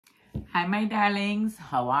Hi, my darlings.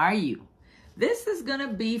 How are you? This is going to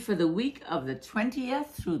be for the week of the 20th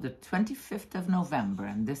through the 25th of November,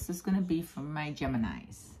 and this is going to be for my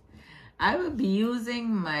Geminis. I will be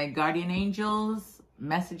using my Guardian Angels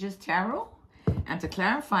Messages Tarot, and to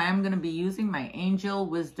clarify, I'm going to be using my Angel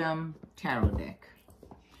Wisdom Tarot deck.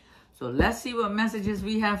 So let's see what messages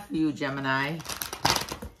we have for you, Gemini.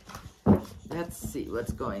 Let's see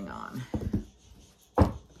what's going on.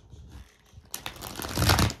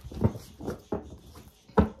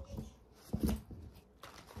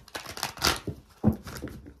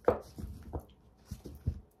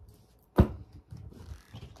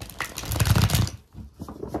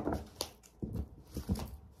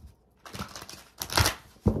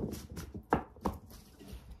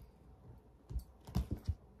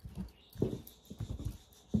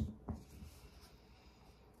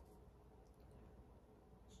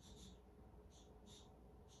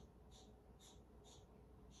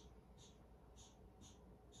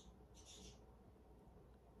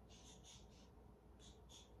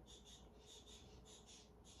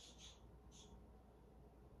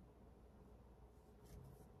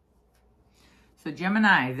 So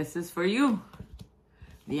Gemini, this is for you.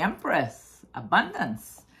 The Empress,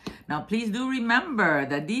 abundance. Now, please do remember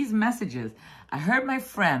that these messages, I heard my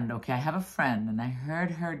friend, okay, I have a friend, and I heard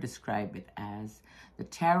her describe it as the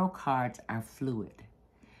tarot cards are fluid.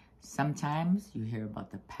 Sometimes you hear about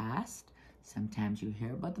the past, sometimes you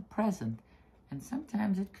hear about the present, and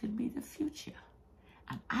sometimes it could be the future.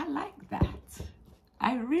 And I like that.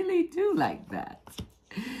 I really do like that.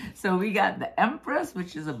 So we got the Empress,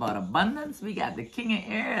 which is about abundance. We got the King of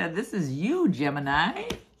Air. This is you, Gemini.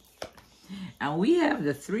 And we have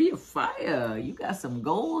the Three of Fire. You got some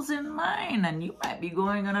goals in mind, and you might be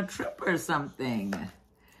going on a trip or something.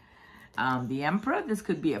 The Emperor, this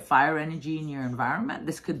could be a fire energy in your environment.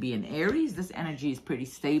 This could be an Aries. This energy is pretty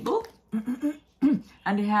stable.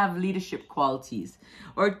 And they have leadership qualities.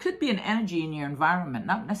 Or it could be an energy in your environment,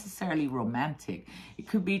 not necessarily romantic. It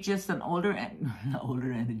could be just an older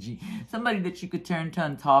energy. Somebody that you could turn to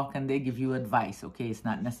and talk, and they give you advice, okay? It's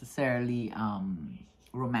not necessarily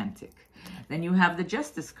romantic. Then you have the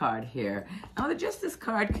Justice card here. Now, the Justice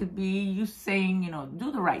card could be you saying, you know,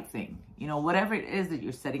 do the right thing. You know, whatever it is that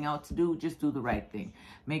you're setting out to do, just do the right thing.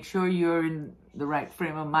 Make sure you're in the right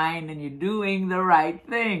frame of mind and you're doing the right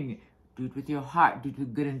thing. Do it with your heart. Do it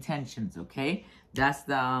with good intentions, okay? That's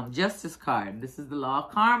the Justice card. This is the law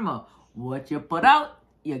of karma. What you put out,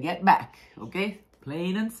 you get back, okay?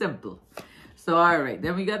 Plain and simple. So, all right.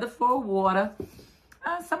 Then we got the Four of Water.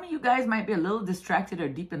 Some of you guys might be a little distracted or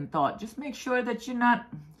deep in thought. Just make sure that you're not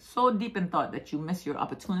so deep in thought that you miss your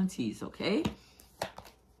opportunities, okay?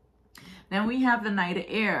 Then we have the Knight of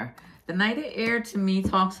Air. The Knight of Air to me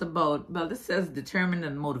talks about, well, this says determined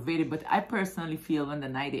and motivated, but I personally feel when the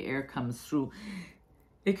Knight of Air comes through,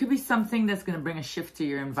 it could be something that's going to bring a shift to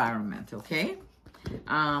your environment, okay?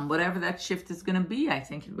 Whatever that shift is going to be, I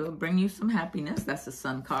think it will bring you some happiness. That's the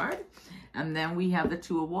Sun card. And then we have the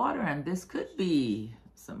Two of Water, and this could be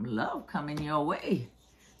some love coming your way.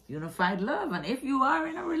 Unified love. And if you are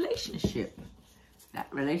in a relationship, that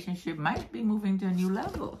relationship might be moving to a new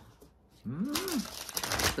level.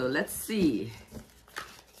 So let's see.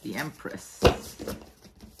 The Empress.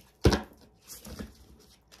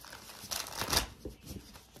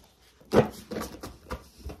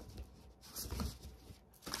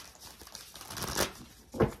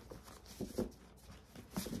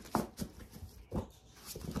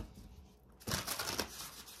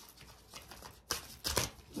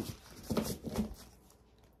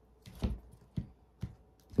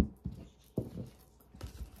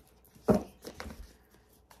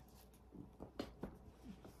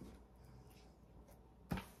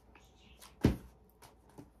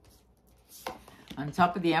 On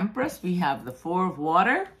top of the Empress, we have the Four of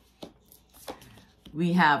Water,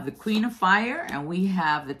 we have the Queen of Fire, and we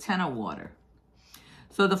have the Ten of Water.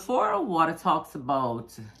 So the Four of Water talks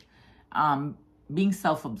about being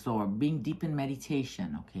self-absorbed, being deep in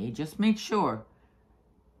meditation, okay? Just make sure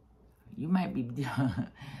you might be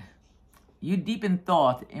you deep in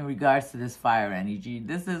thought in regards to this fire energy.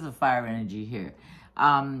 This is a fire energy here.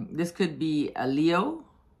 This could be a Leo,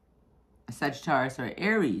 Sagittarius, or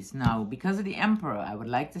Aries. Now, because of the Emperor, I would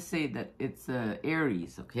like to say that it's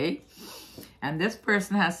Aries, okay? And this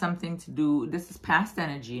person has something to do, this is past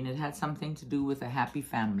energy, and it had something to do with a happy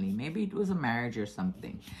family. Maybe it was a marriage or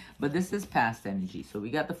something, but this is past energy. So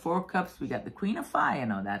we got the Four of Cups, we got the Queen of Fire,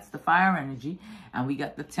 now that's the fire energy, and we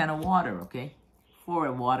got the Ten of Water, okay? Four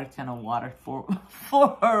of Water, Ten of Water, four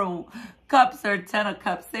cups or 10 of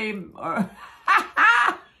cups, same, or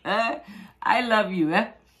I love you,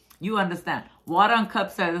 eh? You understand. Water and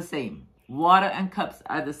cups are the same. Water and cups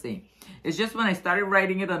are the same. It's just when I started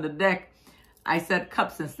writing it on the deck, I said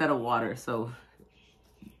cups instead of water. So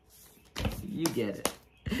you get it.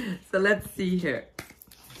 So let's see here.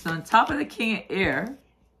 So on top of the King of Air,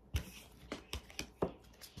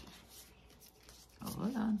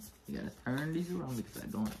 hold on. We gotta turn these around because I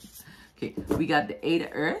don't. Okay, we got the Eight of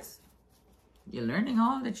Earth. You're learning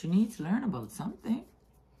all that you need to learn about something.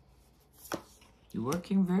 You're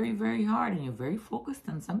working very, very hard and you're very focused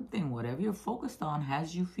on something. Whatever you're focused on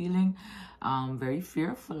has you feeling very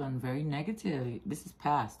fearful and very negative. This is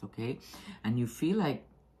past, okay? And you feel like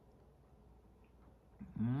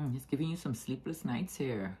it's giving you some sleepless nights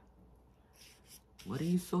here. What are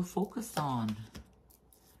you so focused on?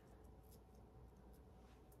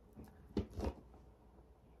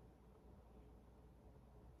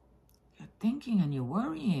 You're thinking and you're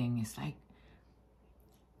worrying. It's like,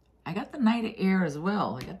 I got the Knight of Air as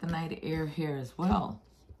well. I got the Knight of Air here as well.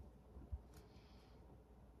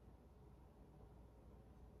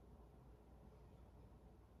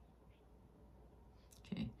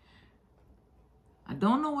 Okay. I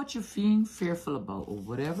don't know what you're feeling fearful about or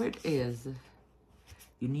whatever it is.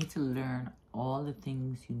 You need to learn all the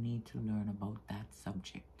things you need to learn about that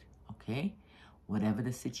subject. Okay? Whatever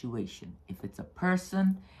the situation. If it's a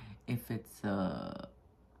person, if it's a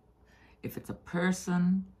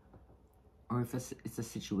person, or if it's a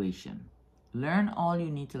situation. Learn all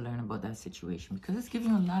you need to learn about that situation because it's giving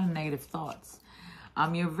you a lot of negative thoughts.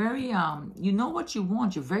 You're very, you know what you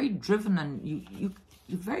want. You're very driven and you're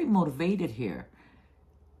very motivated here.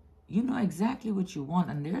 You know exactly what you want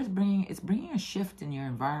and it's bringing a shift in your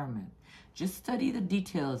environment. Just study the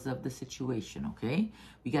details of the situation, okay?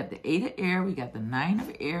 We got the Eight of Air, we got the Nine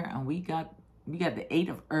of Air, and we got the Eight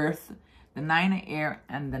of Earth, the Nine of Air,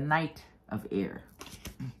 and the Knight of Air.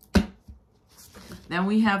 Then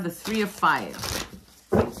we have the Three of Fire.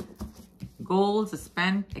 Goals,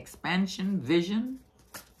 expansion, vision.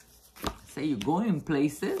 Say you're going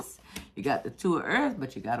places. You got the Two of Earth,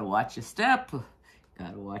 but you got to watch your step.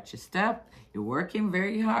 Got to watch your step. You're working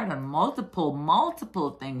very hard on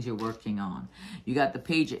multiple things you're working on. You got the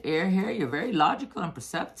Page of Air here. You're very logical and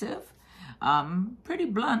perceptive. Pretty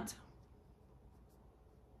blunt.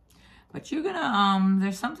 But you're going to,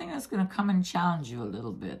 there's something that's going to come and challenge you a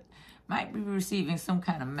little bit. Might be receiving some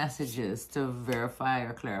kind of messages to verify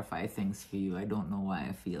or clarify things for you. I don't know why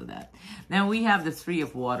I feel that. Then we have the Three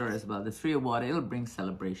of Water as well. The Three of Water, it'll bring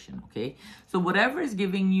celebration, okay? So whatever is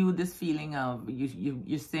giving you this feeling of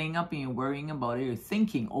you're staying up and you're worrying about it, you're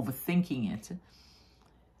thinking, overthinking it.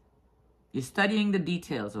 You're studying the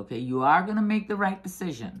details, okay? You are going to make the right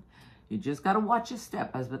decision. You just got to watch your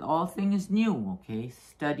step. As with all things new, okay?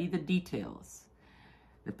 Study the details.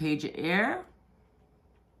 The Page of Air.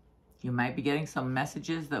 You might be getting some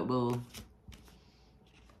messages that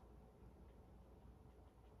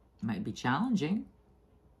might be challenging.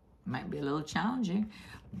 Might be a little challenging.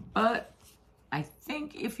 But I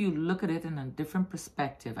think if you look at it in a different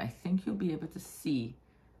perspective, I think you'll be able to see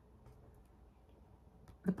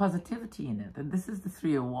the positivity in it. And this is the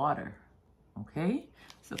Three of Water. Okay?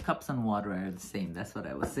 So cups and water are the same. That's what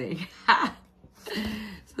I was saying.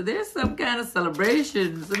 So there's some kind of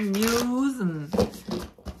celebration, some news, and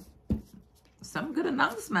some good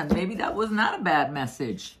announcement. Maybe that was not a bad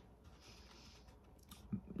message.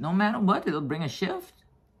 No matter what, it'll bring a shift.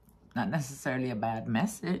 Not necessarily a bad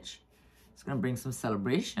message. It's going to bring some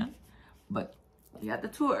celebration. But you got the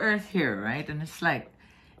Two of Earth here, right? And it's like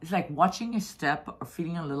watching your step or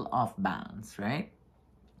feeling a little off balance, right?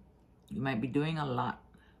 You might be doing a lot.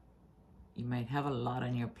 You might have a lot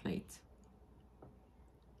on your plate.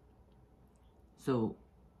 So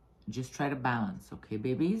just try to balance, okay,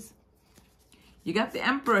 babies? You got the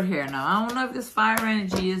Emperor here. Now, I don't know if this fire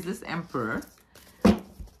energy is this Emperor.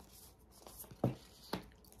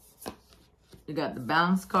 You got the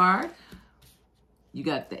Balance card. You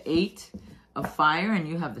got the Eight of Fire. And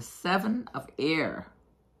you have the Seven of Air.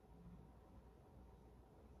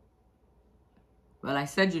 Well, I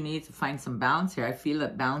said you need to find some balance here. I feel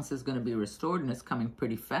that balance is going to be restored and it's coming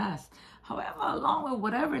pretty fast. However, along with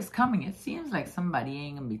whatever is coming, it seems like somebody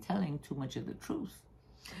ain't going to be telling too much of the truth.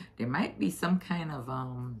 There might be some kind of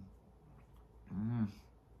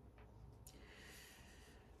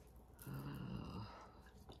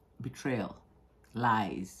betrayal,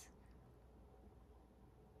 lies.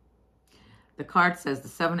 The card says, the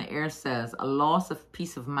Seven of Air says, a loss of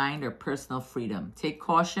peace of mind or personal freedom. Take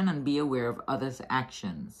caution and be aware of others'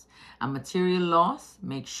 actions. A material loss,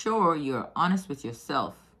 make sure you're honest with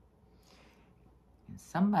yourself. And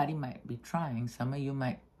somebody might be trying, some of you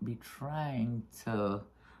might be trying to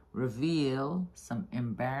reveal some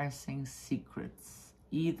embarrassing secrets,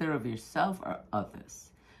 either of yourself or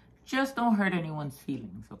others. Just don't hurt anyone's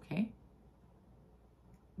feelings, okay?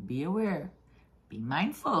 Be aware. Be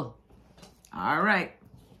mindful. All right.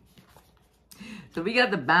 So we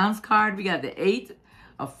got the bounce card. We got the 8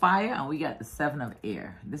 of fire, and we got the 7 of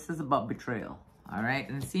air. This is about betrayal. All right.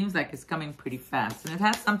 And it seems like it's coming pretty fast. And it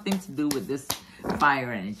has something to do with this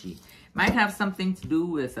fire energy. Might have something to do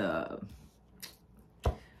with a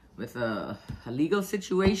legal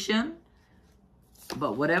situation.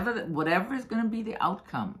 But whatever is going to be the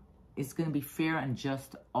outcome, it's going to be fair and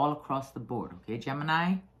just all across the board. Okay,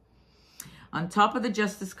 Gemini? On top of the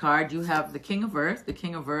Justice card, you have the King of Earth. The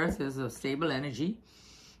King of Earth is a stable energy.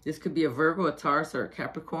 This could be a Virgo, a Taurus, or a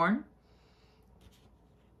Capricorn.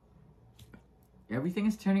 Everything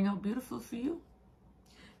is turning out beautiful for you.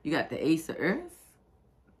 You got the Ace of Earth.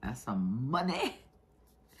 That's some money.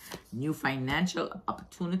 New financial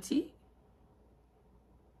opportunity.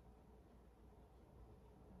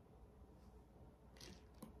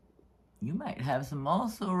 You might have some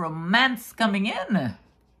also romance coming in.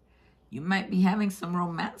 You might be having some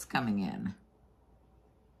romance coming in.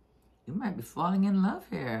 You might be falling in love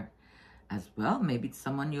here as well. Maybe it's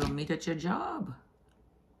someone you'll meet at your job.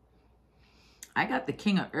 I got the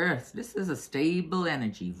King of Earth. This is a stable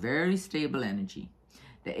energy, very stable energy.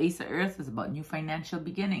 The Ace of Earth is about new financial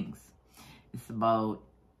beginnings. It's about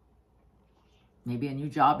maybe a new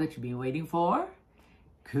job that you've been waiting for.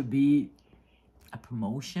 Could be a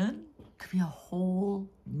promotion. Could be a whole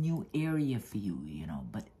new area for you, you know,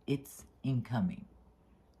 but it's incoming.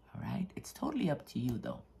 All right? It's totally up to you,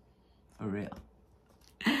 though. For real.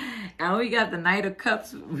 And we got the Knight of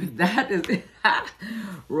Cups. With that is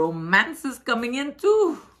romance is coming in,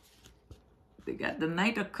 too. They got the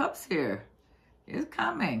Knight of Cups here. It's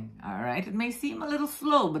coming. All right? It may seem a little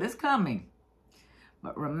slow, but it's coming.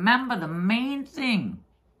 But remember, the main thing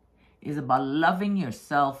is about loving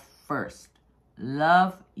yourself first.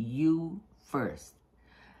 Love you first.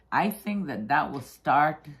 I think that will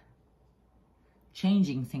start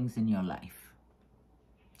changing things in your life.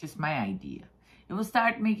 Just my idea. It will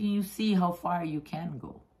start making you see how far you can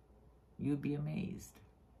go. You'll be amazed.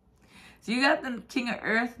 So you got the King of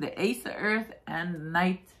Earth, the Ace of Earth, and the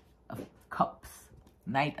Knight of Cups.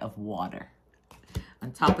 Knight of Water.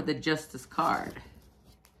 On top of the Justice card.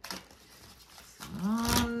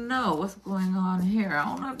 Oh no, what's going on here? I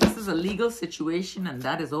don't know if this is a legal situation and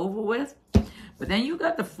that is over with. But then you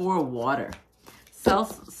got the 4 of Water.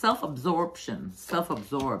 Self-absorption.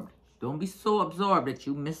 Self-absorbed. Don't be so absorbed that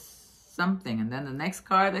you miss something. And then the next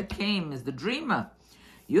card that came is the Dreamer.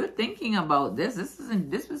 You're thinking about this. This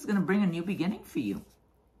is going to bring a new beginning for you.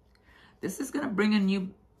 This is going to bring a new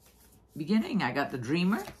beginning. I got the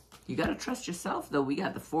Dreamer. You got to trust yourself, though. We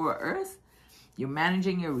got the 4 of Earth. You're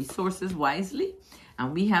managing your resources wisely.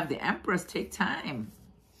 And we have the Empress. Take time.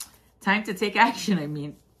 Time to take action, I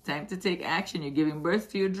mean. Time to take action. You're giving birth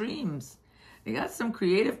to your dreams. They got some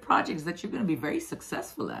creative projects that you're going to be very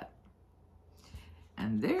successful at.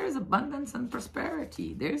 And there's abundance and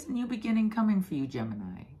prosperity. There's a new beginning coming for you,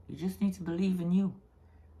 Gemini. You just need to believe in you.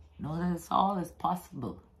 Know that it's all is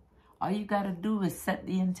possible. All you got to do is set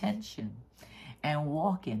the intention and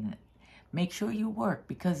walk in it. Make sure you work,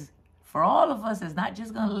 because for all of us, it's not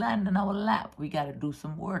just going to land in our lap. We got to do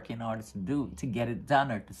some work in order to get it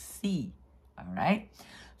done or to see. All right?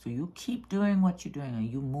 So you keep doing what you're doing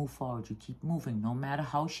and you move forward. You keep moving no matter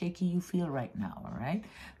how shaky you feel right now. All right?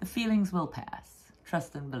 The feelings will pass.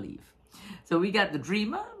 Trust and believe. So we got the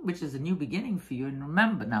Dreamer, which is a new beginning for you. And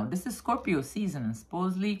remember, now this is Scorpio season, and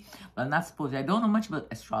supposedly, well, not supposedly, I don't know much about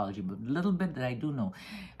astrology, but a little bit that I do know.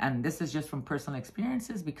 And this is just from personal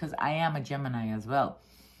experiences, because I am a Gemini as well.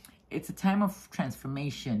 It's a time of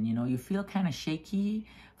transformation. You know, you feel kind of shaky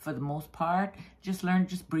for the most part. Just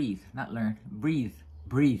breathe. Breathe.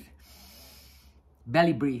 Breathe.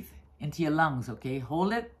 Belly breathe into your lungs, okay?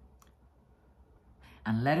 Hold it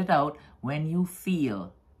and let it out when you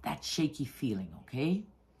feel that shaky feeling, okay?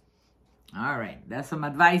 All right, that's some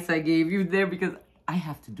advice I gave you there, because I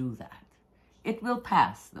have to do that. It will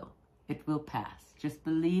pass, though. It will pass. Just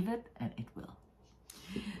believe it, and it will.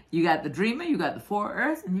 You got the Dreamer, you got the 4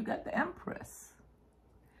 Earth, and you got the Empress.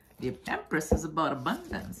 The Empress is about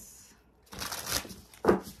abundance.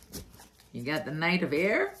 You got the Knight of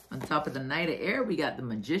Air. On top of the Knight of Air, we got the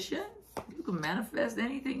Magician. You can manifest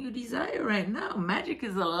anything you desire right now. Magic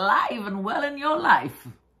is alive and well in your life.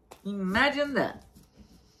 Imagine that.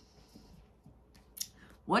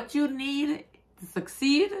 What you need to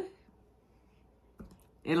succeed,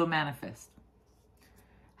 it'll manifest.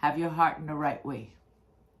 Have your heart in the right way,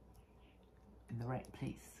 in the right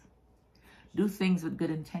place. do things with good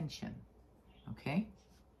intention. Okay?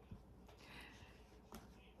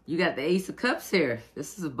 You got the Ace of Cups here.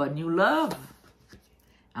 This is about new love.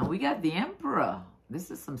 And we got the Emperor. This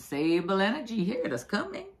is some sable energy here that's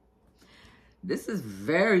coming. This is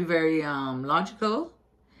very, very logical.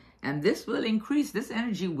 And this will increase, this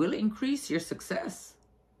energy will increase your success.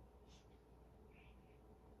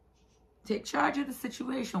 Take charge of the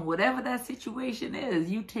situation. Whatever that situation is,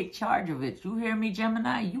 you take charge of it. You hear me,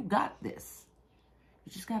 Gemini? You got this.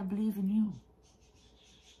 You just got to believe in you.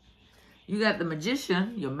 You got the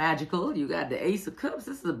Magician, you're magical. You got the Ace of Cups.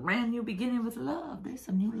 This is a brand new beginning with love. There's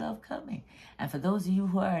some new love coming. And for those of you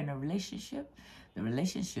who are in a relationship, the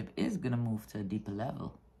relationship is going to move to a deeper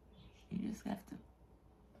level. You just have to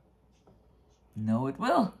know it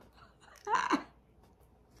will.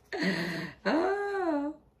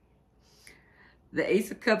 Oh. The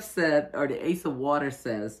Ace of Cups said, or the Ace of Water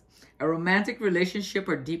says, a romantic relationship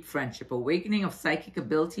or deep friendship, awakening of psychic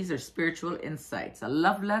abilities or spiritual insights, a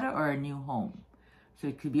love letter or a new home. So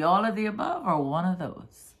it could be all of the above or one of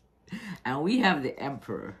those. And we have the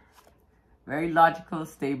Emperor. Very logical,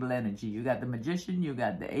 stable energy. You got the Magician, you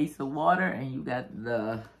got the Ace of Water, and you got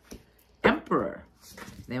the Emperor.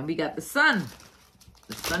 Then we got the Sun.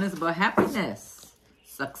 The Sun is about happiness,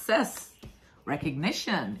 success,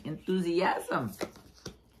 recognition, enthusiasm.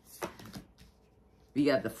 We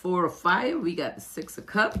got the Four of Fire. We got the Six of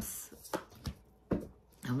Cups.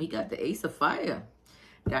 And we got the Ace of Fire.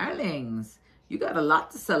 Darlings, you got a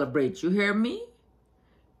lot to celebrate. You hear me?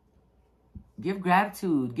 Give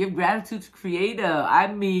gratitude. Give gratitude to Creator.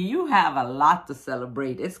 I mean, you have a lot to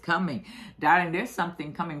celebrate. It's coming. Darling, there's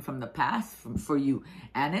something coming from the past for you.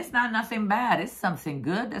 And it's not nothing bad. It's something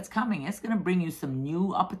good that's coming. It's going to bring you some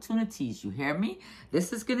new opportunities. You hear me?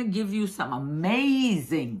 This is going to give you some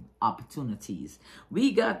amazing opportunities.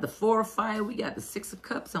 We got the Four of Fire. We got the Six of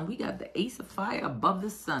Cups. And we got the Ace of Fire above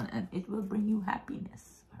the Sun. And it will bring you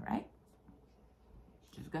happiness. All right?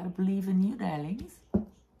 Just got to believe in you, darlings.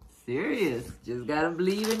 Serious. Just got to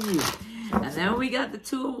believe in you. And then we got the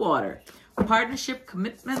Two of Water. Partnership,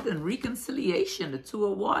 commitment, and reconciliation. The Two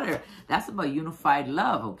of Water. That's about unified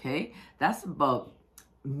love, okay? That's about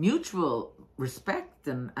mutual respect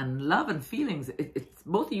and love and feelings. It's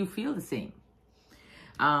both of you feel the same.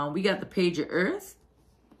 We got the Page of Earth.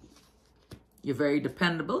 You're very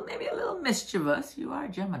dependable. Maybe a little mischievous. You are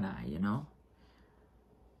Gemini, you know.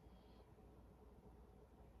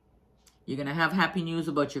 You're going to have happy news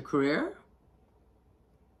about your career.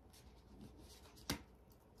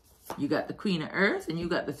 You got the Queen of Earth and you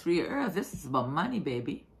got the Three of Earth. This is about money,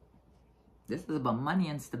 baby. This is about money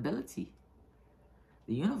and stability.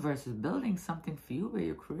 The universe is building something for you where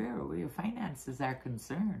your career or where your finances are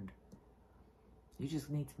concerned. You just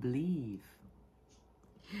need to believe.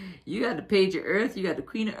 You got the Page of Earth. You got the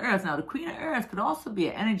Queen of Earth. Now, the Queen of Earth could also be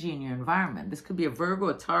an energy in your environment. This could be a Virgo,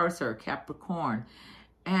 a Taurus, or a Capricorn.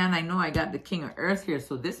 And I know I got the King of Earth here,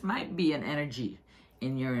 so this might be an energy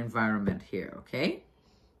in your environment here, okay?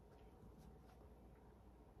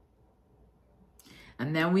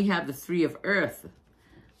 And then we have the Three of Earth.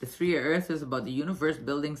 The Three of Earth is about the universe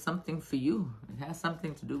building something for you. It has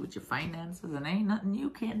something to do with your finances, and ain't nothing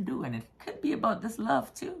you can't do. And it could be about this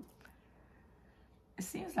love, too. It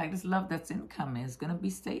seems like this love that's incoming is going to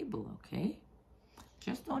be stable, okay?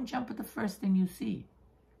 Just don't jump at the first thing you see.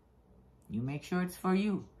 You make sure it's for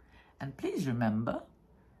you. And please remember,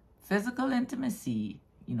 physical intimacy,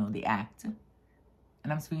 you know, the act.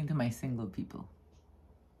 And I'm speaking to my single people.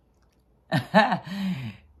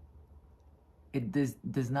 It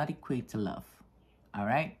does not equate to love. All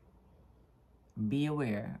right? Be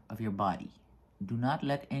aware of your body. Do not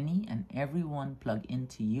let any and everyone plug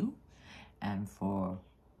into you. And for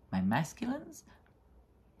my masculines,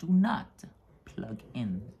 do not plug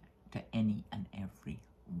in to any and every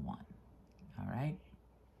one. All right?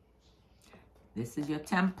 This is your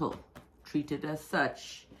temple. Treat it as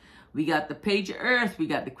such. We got the Page of Earth, we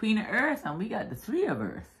got the Queen of Earth, and we got the Three of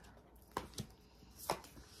Earth.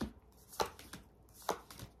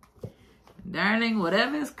 Darling,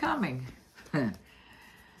 whatever is coming.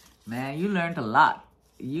 Man, you learned a lot.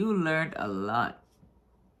 You learned a lot.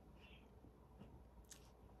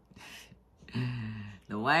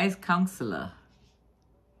 The Wise Counselor.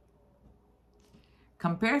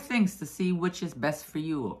 Compare things to see which is best for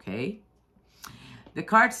you, okay? The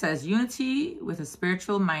card says unity with a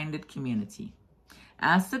spiritual-minded community.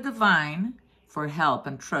 Ask the divine for help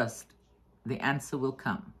and trust. The answer will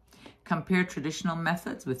come. Compare traditional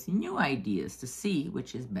methods with new ideas to see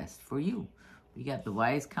which is best for you. We got the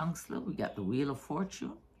Wise Counselor. We got the Wheel of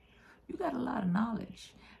Fortune. You got a lot of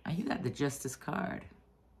knowledge. And you got the Justice card.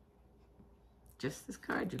 Justice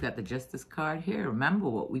card. You got the Justice card here. Remember,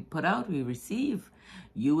 what we put out, we receive.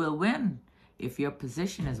 You will win if your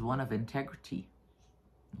position is one of integrity.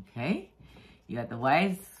 Okay? You got the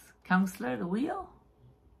Wise Counselor, the Wheel,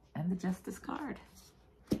 and the Justice card.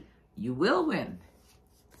 You will win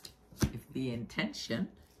if the intention,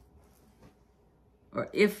 or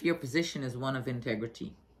if your position is one of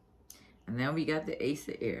integrity. And then we got the Ace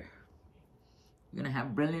of Air. You're going to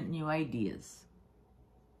have brilliant new ideas.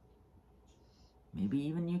 Maybe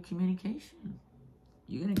even new communication.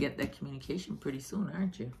 You're going to get that communication pretty soon,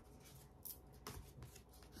 aren't you?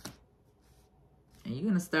 And you're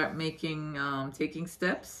going to start making, taking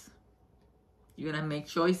steps. You're going to make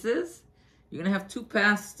choices. You're going to have 2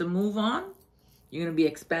 paths to move on. You're going to be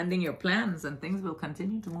expanding your plans, and things will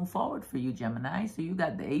continue to move forward for you, Gemini. So you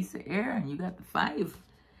got the Ace of Air, and you got the 5.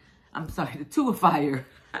 I'm sorry, the 2 of Fire.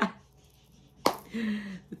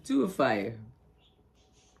 The 2 of Fire.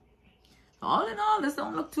 All in all, this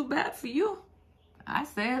don't look too bad for you. I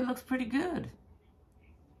say it looks pretty good.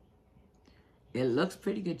 It looks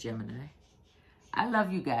pretty good, Gemini. I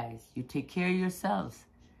love you guys. You take care of yourselves.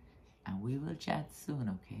 And we will chat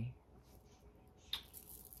soon, okay?